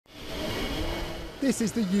This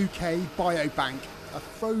is the UK Biobank, a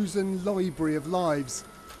frozen library of lives.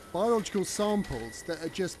 Biological samples that are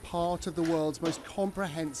just part of the world's most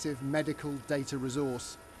comprehensive medical data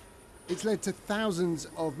resource. It's led to thousands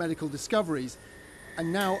of medical discoveries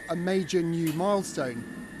and now a major new milestone.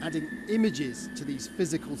 Adding images to these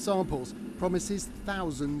physical samples promises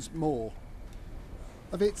thousands more.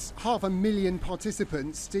 Of its 500,000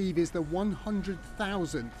 participants, Steve is the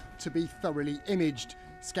 100,000th to be thoroughly imaged.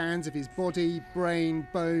 Scans of his body, brain,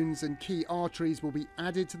 bones and key arteries will be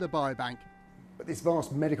added to the biobank. But this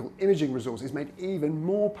vast medical imaging resource is made even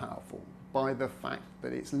more powerful by the fact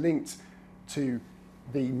that it's linked to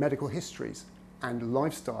the medical histories and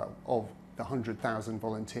lifestyle of the 100,000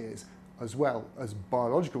 volunteers, as well as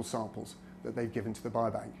biological samples that they've given to the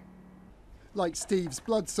biobank. Like Steve's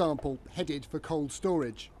blood sample headed for cold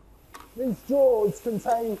storage. These drawers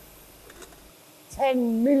contain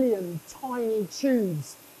 10 million tiny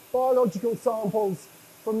tubes, biological samples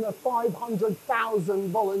from the 500,000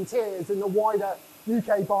 volunteers in the wider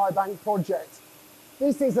UK Biobank project.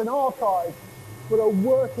 This is an archive, but a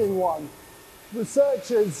working one.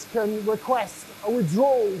 Researchers can request a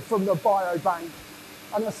withdrawal from the biobank,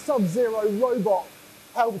 and a Sub-Zero robot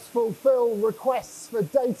helps fulfill requests for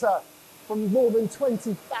data from more than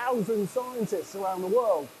 20,000 scientists around the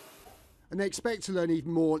world. And they expect to learn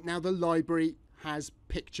even more now the library has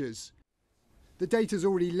pictures. The data's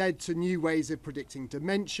already led to new ways of predicting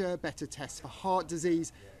dementia, better tests for heart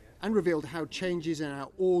disease, and revealed how changes in our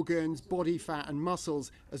organs, body fat and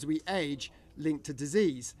muscles as we age link to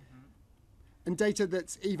disease. And data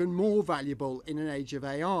that's even more valuable in an age of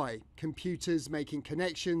AI, computers making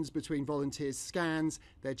connections between volunteers' scans,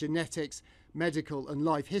 their genetics, medical and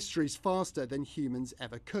life histories faster than humans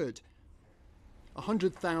ever could.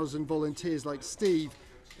 100,000 volunteers like Steve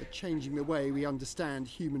are changing the way we understand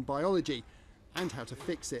human biology and how to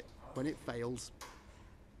fix it when it fails.